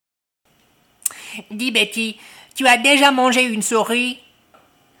Dis Betty, tu as déjà mangé une souris?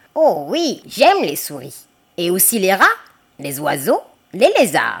 Oh oui, j'aime les souris. Et aussi les rats, les oiseaux, les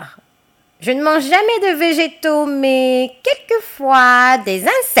lézards. Je ne mange jamais de végétaux, mais quelquefois des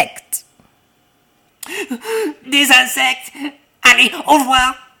insectes. Des insectes? Allez, au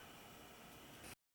revoir!